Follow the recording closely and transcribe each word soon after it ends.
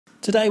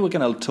Today we're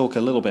going to talk a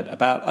little bit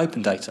about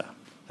open data,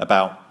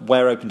 about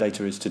where open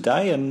data is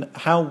today and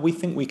how we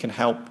think we can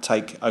help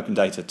take open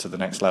data to the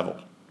next level.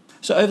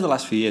 So over the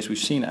last few years we've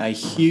seen a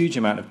huge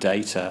amount of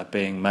data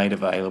being made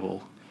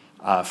available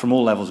from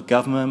all levels of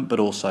government, but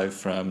also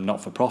from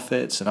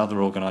not-for-profits and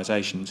other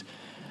organisations.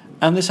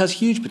 And this has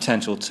huge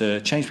potential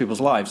to change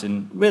people's lives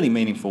in really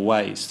meaningful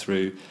ways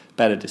through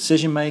better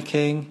decision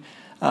making,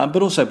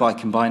 but also by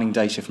combining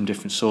data from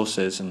different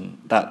sources, and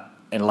that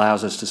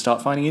allows us to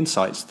start finding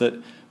insights that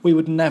we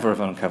would never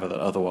have uncovered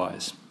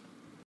otherwise.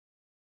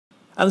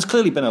 And there's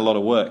clearly been a lot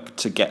of work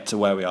to get to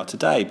where we are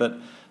today, but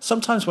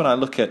sometimes when I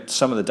look at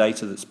some of the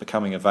data that's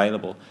becoming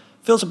available,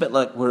 it feels a bit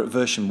like we're at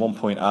version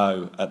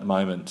 1.0 at the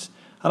moment.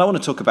 And I want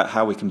to talk about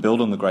how we can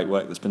build on the great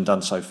work that's been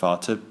done so far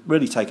to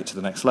really take it to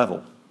the next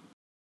level.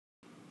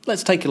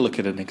 Let's take a look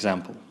at an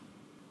example.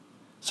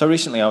 So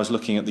recently I was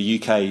looking at the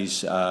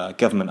UK's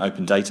government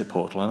open data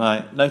portal, and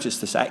I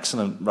noticed this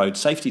excellent road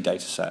safety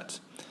data set.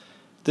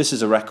 This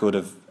is a record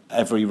of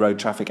every road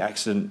traffic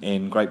accident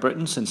in Great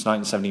Britain since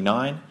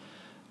 1979.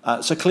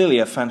 So clearly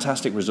a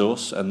fantastic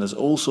resource, and there's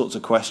all sorts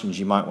of questions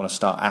you might want to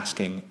start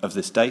asking of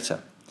this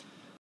data.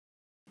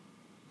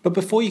 But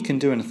before you can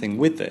do anything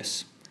with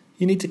this,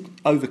 you need to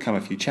overcome a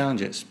few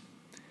challenges.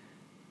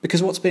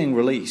 Because what's being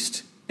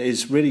released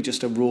is really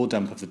just a raw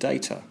dump of the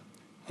data.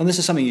 And this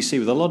is something you see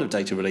with a lot of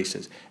data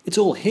releases. It's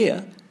all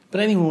here,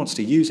 but anyone who wants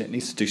to use it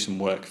needs to do some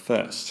work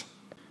first.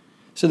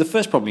 So the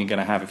first problem you're going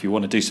to have if you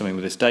want to do something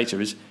with this data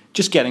is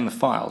just getting the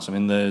files. I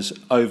mean, there's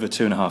over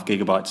 2.5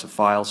 gigabytes of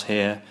files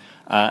here,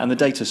 and the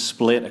data's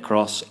split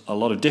across a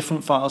lot of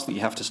different files that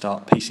you have to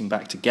start piecing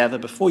back together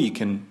before you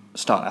can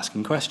start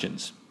asking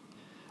questions.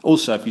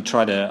 Also, if you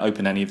try to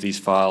open any of these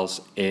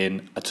files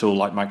in a tool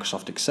like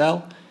Microsoft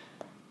Excel,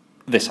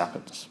 this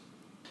happens.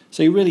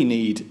 So you really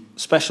need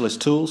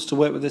specialist tools to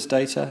work with this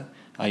data,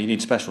 you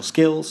need special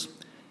skills,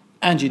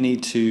 and you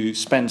need to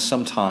spend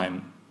some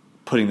time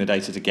putting the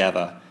data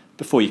together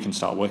before you can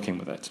start working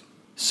with it.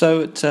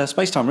 So at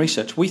Spacetime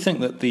Research, we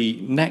think that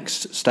the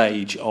next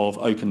stage of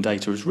open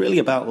data is really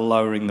about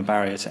lowering the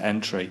barrier to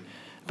entry,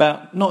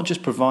 about not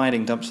just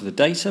providing dumps of the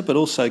data, but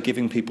also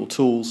giving people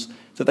tools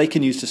that they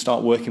can use to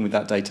start working with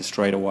that data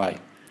straight away.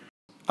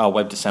 Our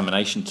web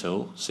dissemination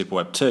tool,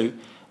 SuperWeb 2,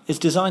 is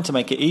designed to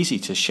make it easy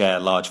to share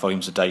large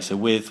volumes of data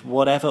with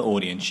whatever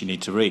audience you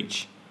need to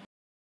reach.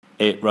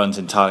 It runs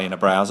entirely in a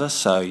browser,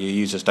 so your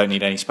users don't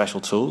need any special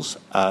tools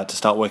to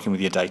start working with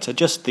your data,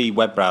 just the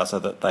web browser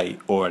that they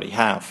already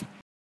have.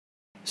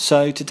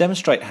 So to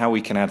demonstrate how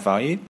we can add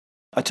value,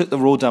 I took the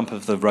raw dump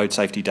of the road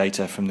safety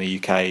data from the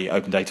UK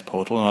Open Data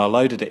Portal and I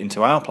loaded it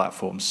into our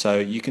platform so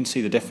you can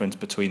see the difference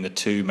between the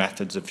two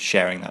methods of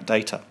sharing that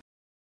data.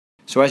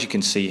 So as you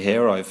can see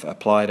here, I've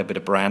applied a bit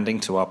of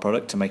branding to our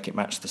product to make it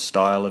match the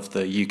style of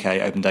the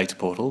UK Open Data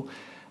Portal.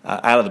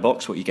 Out of the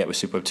box, what you get with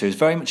SuperWeb 2 is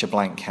very much a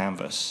blank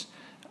canvas,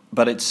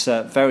 but it's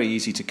very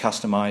easy to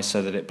customize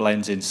so that it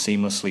blends in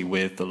seamlessly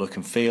with the look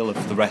and feel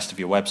of the rest of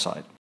your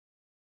website.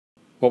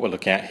 What we're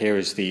looking at here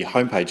is the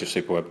homepage of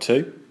SuperWeb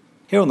 2.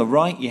 Here on the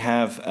right you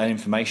have an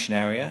information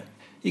area.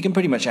 You can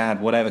pretty much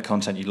add whatever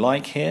content you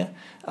like here,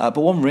 but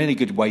one really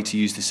good way to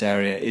use this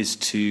area is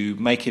to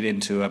make it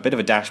into a bit of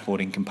a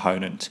dashboarding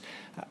component.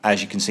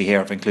 As you can see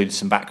here, I've included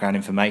some background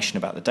information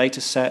about the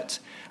data set,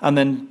 and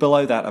then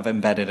below that I've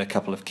embedded a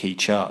couple of key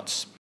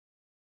charts.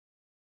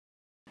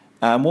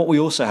 And what we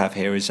also have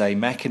here is a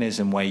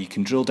mechanism where you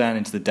can drill down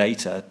into the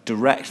data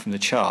direct from the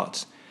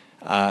chart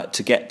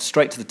to get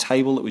straight to the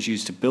table that was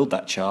used to build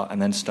that chart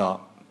and then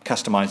start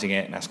customizing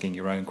it and asking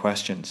your own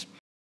questions.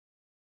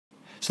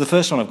 So the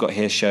first one I've got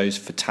here shows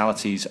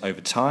fatalities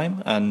over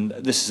time, and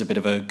this is a bit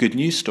of a good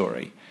news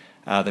story.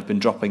 They've been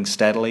dropping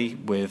steadily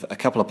with a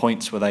couple of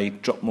points where they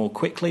drop more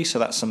quickly, so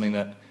that's something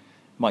that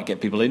might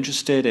get people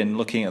interested in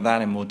looking at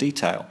that in more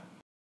detail.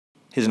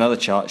 Here's another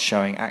chart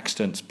showing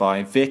accidents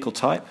by vehicle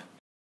type.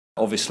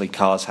 Obviously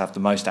cars have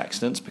the most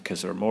accidents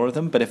because there are more of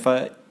them, but if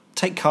I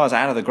take cars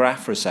out of the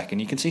graph for a second,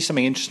 you can see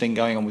something interesting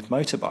going on with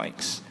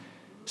motorbikes.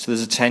 So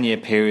there's a 10-year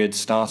period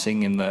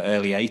starting in the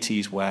early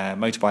 80s where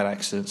motorbike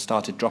accidents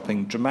started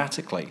dropping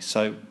dramatically.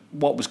 So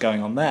what was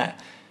going on there?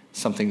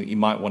 Something that you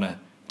might want to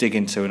dig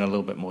into in a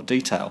little bit more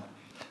detail.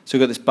 So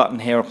we've got this button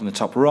here up in the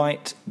top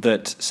right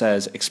that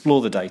says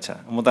explore the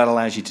data, and what that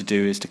allows you to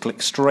do is to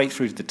click straight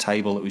through to the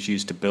table that was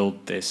used to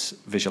build this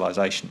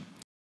visualization.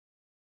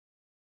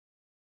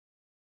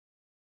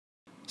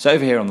 So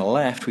over here on the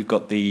left we've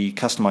got the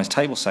customized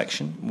table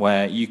section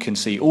where you can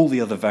see all the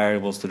other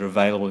variables that are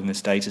available in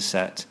this data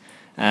set,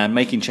 and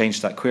making change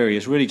to that query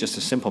is really just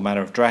a simple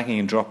matter of dragging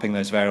and dropping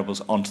those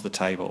variables onto the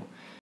table.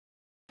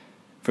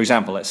 For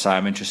example, let's say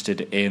I'm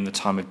interested in the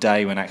time of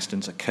day when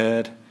accidents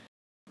occurred.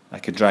 I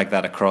could drag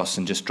that across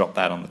and just drop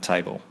that on the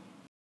table.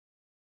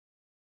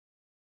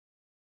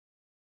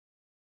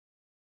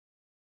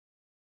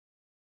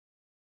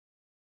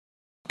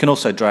 I can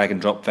also drag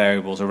and drop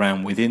variables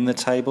around within the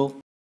table,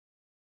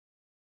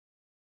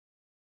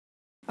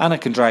 and I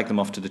can drag them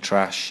off to the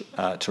trash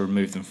to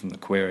remove them from the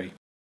query.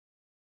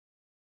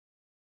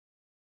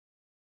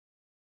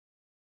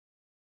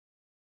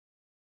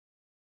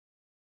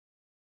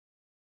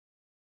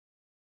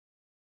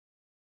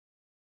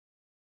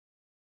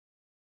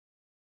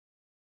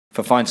 If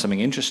I find something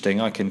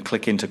interesting, I can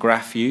click into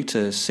Graph View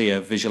to see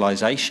a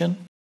visualization,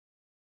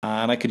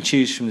 and I can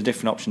choose from the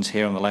different options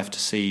here on the left to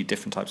see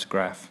different types of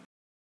graph.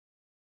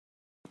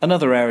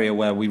 Another area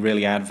where we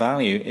really add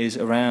value is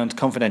around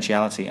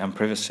confidentiality and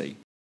privacy.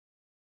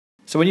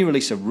 So when you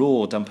release a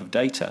raw dump of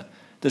data,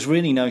 there's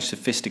really no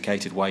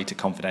sophisticated way to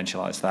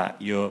confidentialize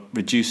that. You're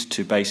reduced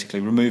to basically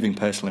removing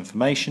personal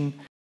information.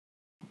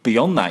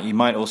 Beyond that, you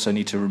might also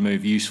need to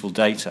remove useful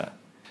data.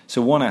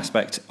 So one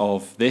aspect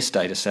of this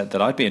data set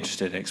that I'd be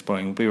interested in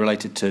exploring would be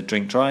related to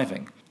drink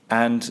driving.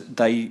 And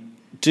they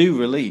do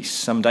release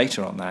some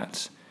data on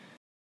that.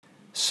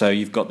 So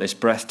you've got this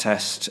breath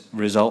test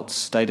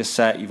results data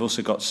set. You've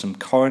also got some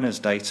coroner's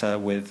data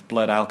with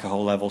blood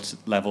alcohol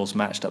levels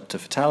matched up to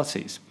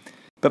fatalities.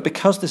 But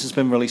because this has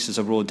been released as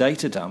a raw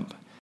data dump,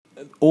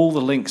 all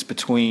the links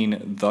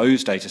between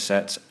those data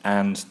sets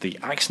and the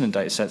accident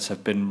data sets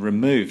have been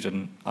removed,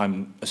 and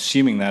I'm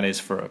assuming that is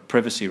for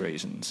privacy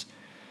reasons.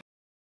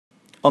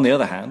 On the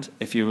other hand,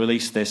 if you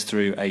release this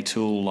through a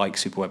tool like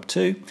Superweb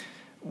 2,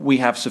 we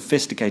have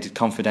sophisticated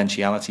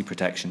confidentiality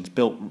protections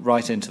built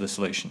right into the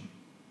solution.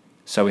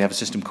 So we have a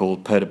system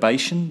called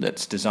Perturbation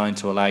that's designed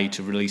to allow you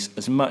to release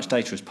as much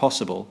data as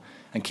possible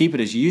and keep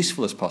it as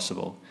useful as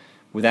possible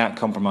without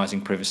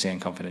compromising privacy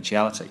and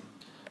confidentiality.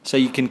 So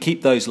you can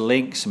keep those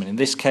links. In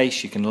this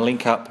case, you can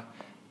link up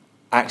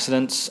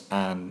accidents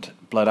and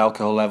blood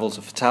alcohol levels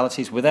of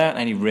fatalities without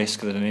any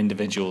risk that an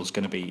individual is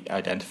going to be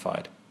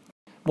identified.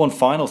 One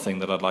final thing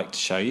that I'd like to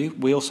show you,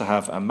 we also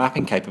have a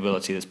mapping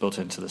capability that's built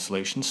into the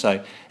solution.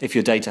 So if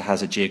your data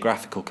has a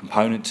geographical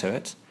component to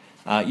it,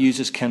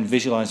 users can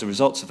visualize the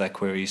results of their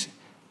queries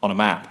on a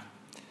map.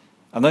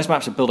 And those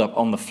maps are built up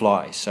on the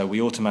fly, so we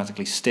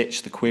automatically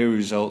stitch the query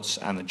results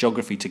and the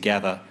geography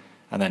together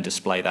and then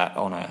display that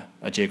on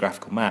a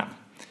geographical map.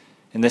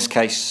 In this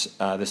case,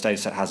 this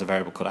dataset has a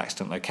variable called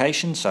accident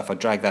location, so if I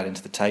drag that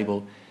into the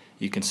table,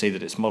 you can see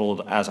that it's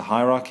modeled as a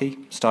hierarchy,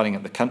 starting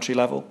at the country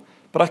level,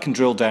 but I can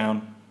drill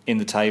down in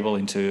the table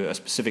into a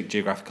specific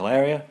geographical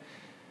area.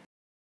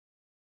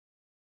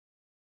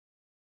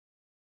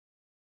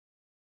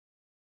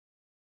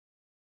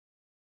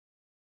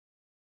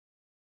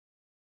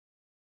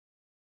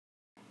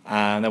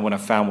 And then when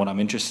I've found what I'm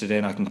interested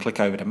in, I can click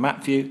over to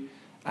Map View,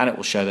 and it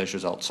will show those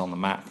results on the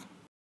map.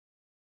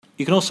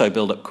 You can also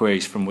build up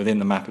queries from within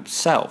the map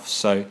itself.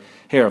 So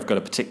here I've got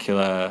a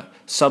particular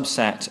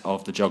subset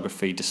of the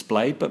geography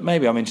displayed, but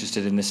maybe I'm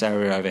interested in this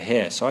area over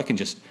here. So I can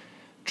just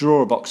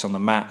draw a box on the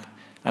map,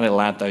 and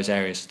it'll add those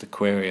areas to the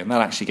query, and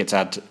that actually gets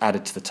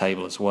added to the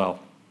table as well.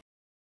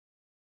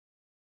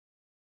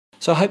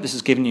 So I hope this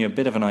has given you a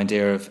bit of an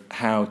idea of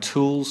how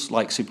tools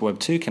like Superweb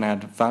 2 can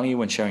add value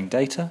when sharing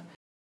data.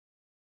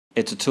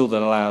 It's a tool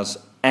that allows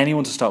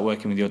anyone to start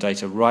working with your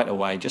data right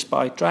away just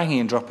by dragging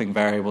and dropping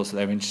variables that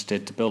they're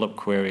interested to build up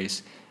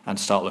queries and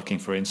start looking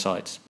for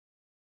insights.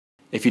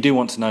 If you do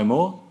want to know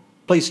more,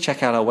 please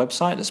check out our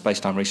website at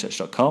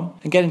spacetimeresearch.com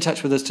and get in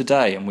touch with us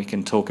today, and we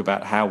can talk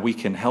about how we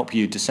can help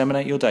you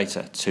disseminate your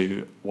data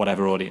to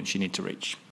whatever audience you need to reach.